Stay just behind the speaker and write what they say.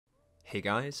Hey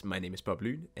guys, my name is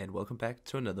BobLyn and welcome back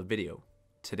to another video.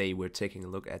 Today we're taking a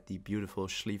look at the beautiful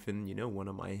Schlieffen, one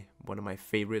of my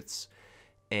favorites,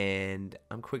 and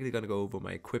I'm quickly gonna go over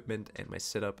my equipment and my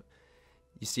setup.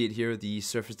 You see it here, the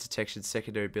surface detection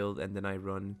secondary build, and then I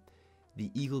run the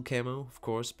eagle camo, of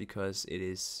course, because it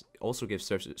is also gives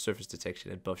surface detection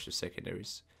and buffs your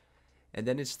secondaries. And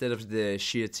then instead of the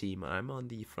sheer team, I'm on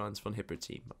the Franz von Hipper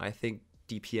team. I think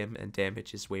DPM and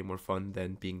damage is way more fun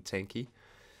than being tanky.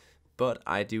 But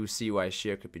I do see why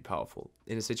sheer could be powerful.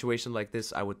 In a situation like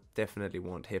this, I would definitely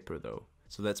want Hipper though.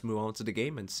 So let's move on to the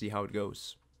game and see how it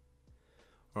goes.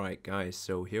 Alright guys,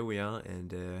 so here we are,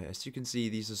 and as you can see,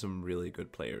 these are some really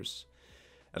good players.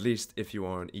 At least if you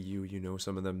are on EU, you know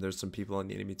some of them. There's some people on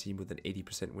the enemy team with an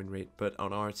 80% win rate, but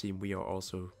on our team we are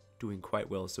also doing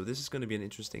quite well. So this is going to be an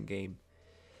interesting game.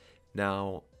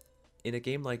 Now, in a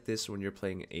game like this, when you're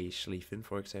playing a Schlieffen,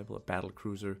 for example, a battle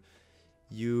cruiser,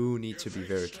 you need to be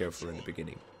very careful in the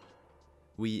beginning.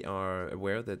 We are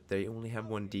aware that they only have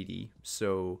one DD,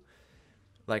 so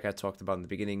like I talked about in the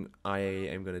beginning, I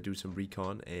am going to do some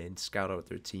recon and scout out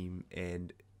their team,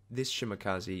 and this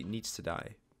Shimakaze needs to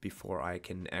die before I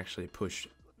can actually push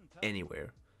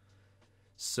anywhere.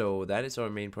 So that is our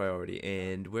main priority,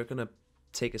 and we're going to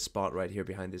take a spot right here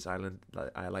behind this island.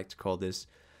 I like to call this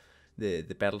the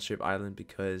battleship island,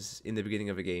 because in the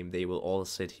beginning of a game they will all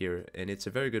sit here, and it's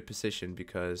a very good position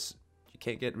because you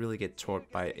can't really get torqued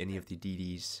by any of the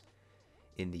DDs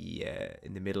in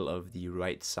the middle of the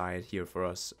right side here for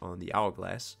us on the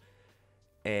hourglass,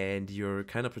 and you're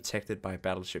kind of protected by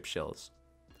battleship shells.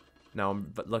 Now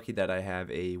I'm lucky that I have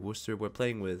a Worcester. We're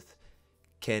playing with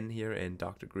Ken here and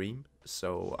Dr. Green,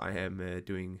 so I am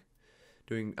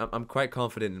I'm quite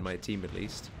confident in my team at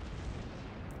least.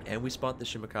 And we spot the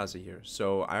Shimakaze here,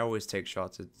 so I always take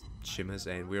shots at Shimas,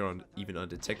 and we're even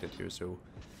undetected here. So,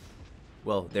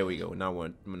 well, there we go. Now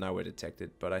we're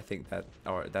detected, but I think that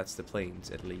that's the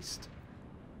planes at least.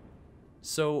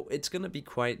 So it's gonna be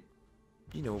quite,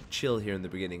 chill here in the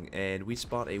beginning, and we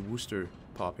spot a Worcester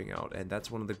popping out, and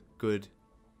that's one of the good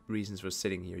reasons for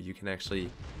sitting here. You can actually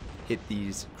hit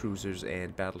these cruisers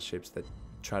and battleships that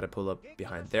try to pull up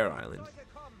behind their island.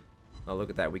 Now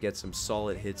look at that, we get some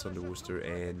solid hits on the Worcester,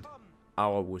 and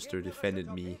our Worcester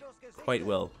defended me quite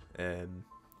well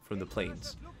from the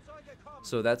planes.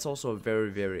 So that's also a very,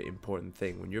 very important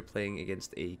thing when you're playing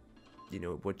against a,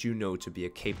 what you know to be a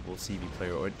capable CV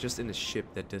player, or just in a ship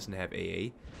that doesn't have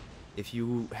AA. If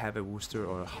you have a Worcester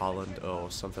or a Holland or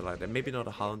something like that, maybe not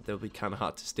a Holland, they'll be kind of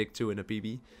hard to stick to in a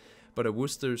BB, but a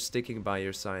Worcester sticking by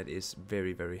your side is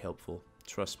very, very helpful,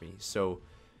 trust me. So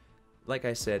like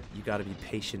I said, you gotta be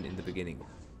patient in the beginning.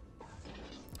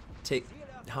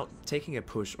 Taking a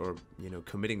push, or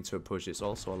committing to a push, is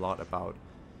also a lot about,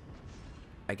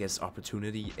 I guess,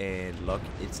 opportunity and luck.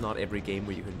 It's not every game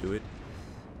where you can do it,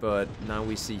 but now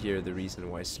we see here the reason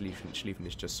why Schlieffen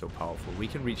is just so powerful. We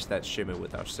can reach that shimmer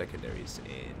with our secondaries,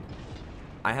 and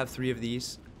I have 3 of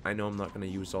these. I know I'm not gonna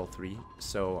use all 3,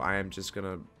 so I am just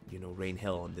gonna rain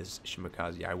hell on this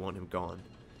Shimakaze. I want him gone.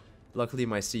 Luckily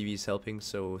my CV is helping,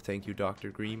 so thank you Dr.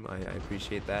 Green, I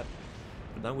appreciate that.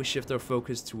 But now we shift our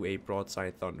focus to a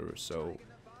broadside Thunderer, so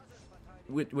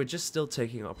we're just still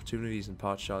taking opportunities and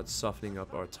pot shots, softening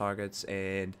up our targets,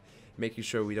 and making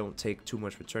sure we don't take too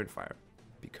much return fire,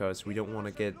 because we don't want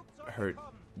to get hurt.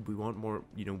 We want more,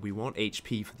 we want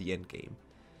HP for the end game.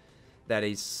 That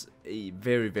is a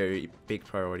very, very big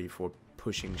priority for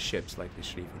pushing ships like the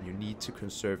Schlieffen. You need to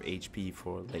conserve HP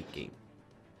for late game.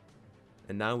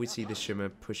 And now we see the Shimmer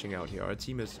pushing out here. Our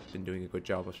team has been doing a good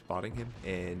job of spotting him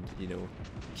and,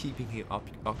 keeping him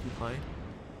occupied.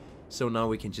 So now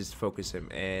we can just focus him.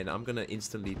 And I'm going to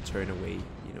instantly turn away,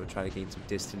 try to gain some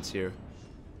distance here.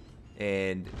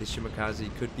 And the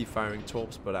Shimakaze could be firing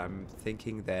torps, but I'm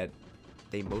thinking that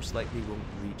they most likely won't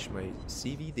reach my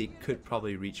CV. They could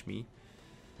probably reach me.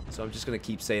 So I'm just going to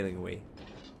keep sailing away.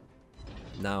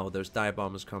 Now there's dive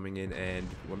bombers coming in, and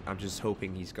I'm just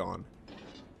hoping he's gone.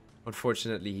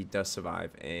 Unfortunately, he does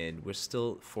survive, and we're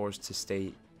still forced to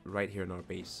stay right here in our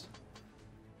base.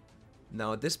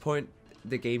 Now, at this point,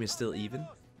 the game is still even,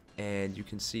 and you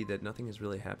can see that nothing has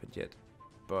really happened yet.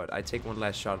 But I take one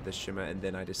last shot at this Shimmer, and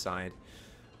then I decide,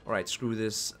 alright, screw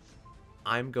this.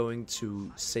 I'm going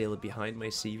to sail behind my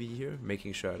CV here,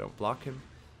 making sure I don't block him.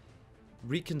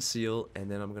 Reconceal, and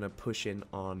then I'm going to push in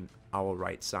on our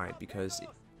right side, because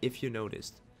if you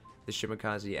noticed, the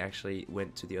Shimakaze actually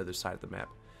went to the other side of the map.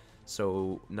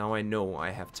 So now I know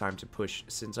I have time to push,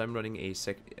 since I'm running a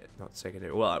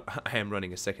I am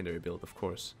running a secondary build, of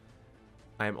course.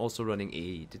 I am also running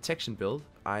a detection build.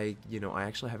 I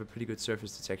actually have a pretty good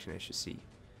surface detection, as you see.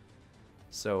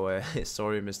 So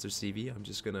sorry, Mr. CV, I'm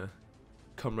just gonna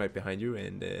come right behind you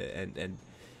and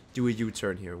do a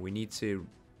U-turn here. We need to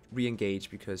re-engage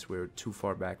because we're too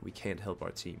far back. We can't help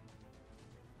our team.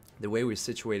 The way we're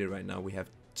situated right now, we have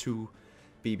 2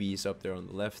 BBs up there on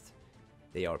the left.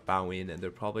 They are bowing and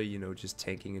they're probably, you know, just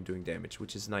tanking and doing damage,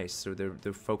 which is nice. So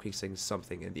they're focusing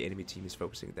something and the enemy team is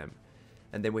focusing them.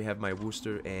 And then we have my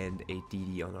Worcester and a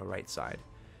DD on our right side.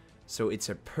 So it's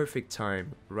a perfect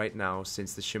time right now,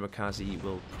 since the Shimakaze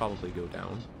will probably go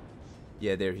down.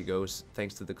 Yeah, there he goes.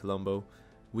 Thanks to the Colombo,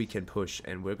 we can push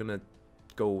and we're gonna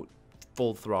go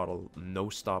full throttle, no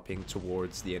stopping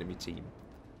towards the enemy team.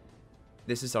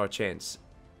 This is our chance.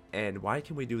 And why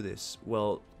can we do this?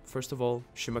 Well, first of all,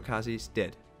 Shimakaze is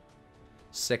dead.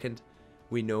 Second,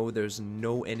 we know there's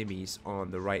no enemies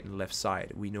on the right and left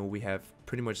side. We know we have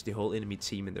pretty much the whole enemy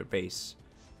team in their base.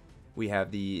 We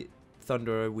have the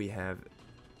Thunderer, we have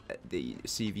the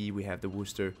CV, we have the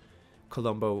Worcester,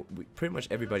 Colombo, pretty much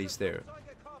everybody's there.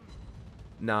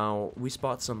 Now, we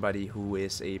spot somebody who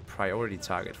is a priority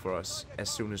target for us as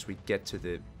soon as we get to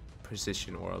the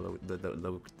position or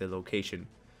the location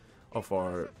of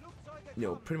our, you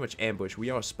know, pretty much ambush. We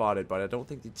are spotted, but I don't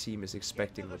think the team is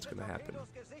expecting what's going to happen.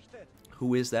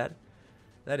 Who is that?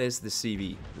 That is the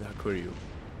CV, the Hakuryu.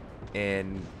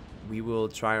 And we will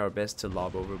try our best to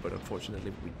lob over, but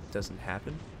unfortunately it doesn't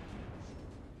happen.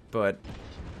 But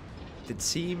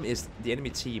the enemy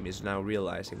team is now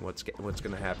realizing what's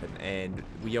going to happen, and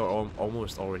we are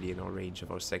almost already in our range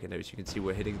of our secondaries. You can see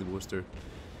we're hitting the Worcester,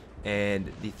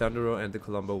 and the Thunderer and the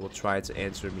Colombo will try to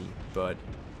answer me, but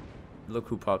look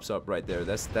who pops up right there.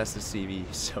 That's the CV,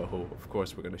 so of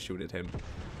course we're gonna shoot at him.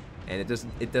 And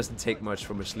it doesn't take much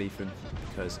from a Schlieffen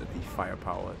because of the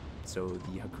firepower. So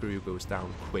the Hakuryu goes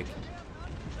down quick,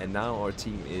 and now our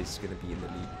team is gonna be in the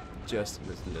lead just a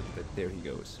little bit. There he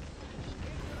goes.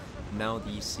 Now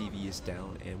the CV is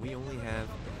down, and we only have,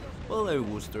 well, a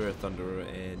Worcester, a Thunderer,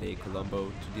 and a Colombo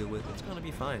to deal with. It's gonna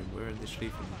be fine. We're in the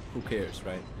Schlieffen. Who cares,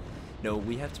 right? No,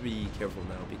 we have to be careful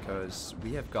now because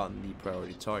we have gotten the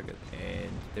priority target,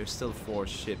 and there's still 4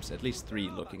 ships, at least 3,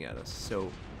 looking at us.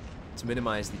 So to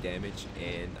minimize the damage,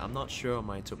 and I'm not sure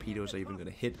my torpedoes are even gonna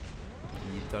hit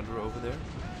the Thunderer over there,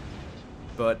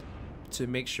 but to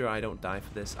make sure I don't die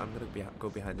for this, I'm gonna go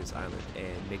behind this island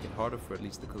and make it harder for at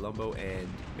least the Colombo and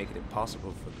make it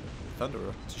impossible for the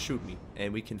Thunderer to shoot me,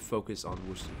 and we can focus on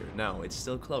Worcester here. Now, it's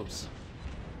still close.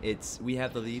 We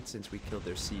have the lead since we killed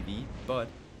their CV, but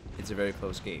it's a very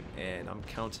close game, and I'm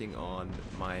counting on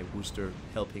my Worcester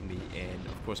helping me, and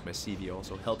of course my CV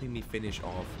also helping me finish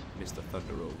off Mr.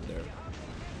 Thunderer over there.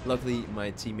 Luckily,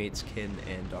 my teammates Ken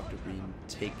and Dr. Green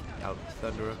take out the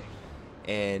Thunderer,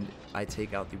 and I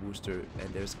take out the Worcester,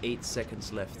 and there's 8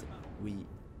 seconds left. We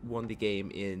won the game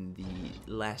in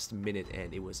the last minute,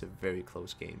 and it was a very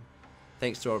close game.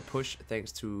 Thanks to our push,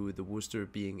 thanks to the Worcester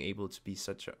being able to be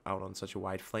out on such a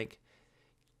wide flank,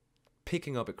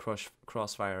 picking up a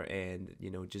crossfire, and, you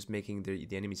know, just making the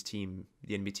enemy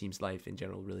team's life in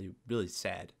general really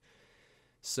sad.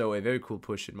 So a very cool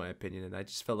push in my opinion, and I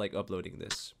just felt like uploading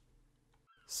this.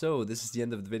 So this is the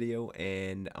end of the video,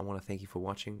 and I want to thank you for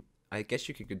watching. I guess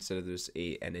you could consider this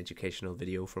an educational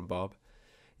video from Bob.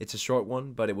 It's a short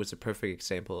one, but it was a perfect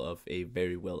example of a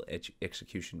very well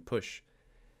execution push.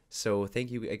 So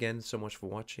thank you again so much for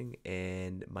watching,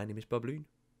 and my name is BobLyn,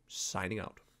 signing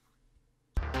out.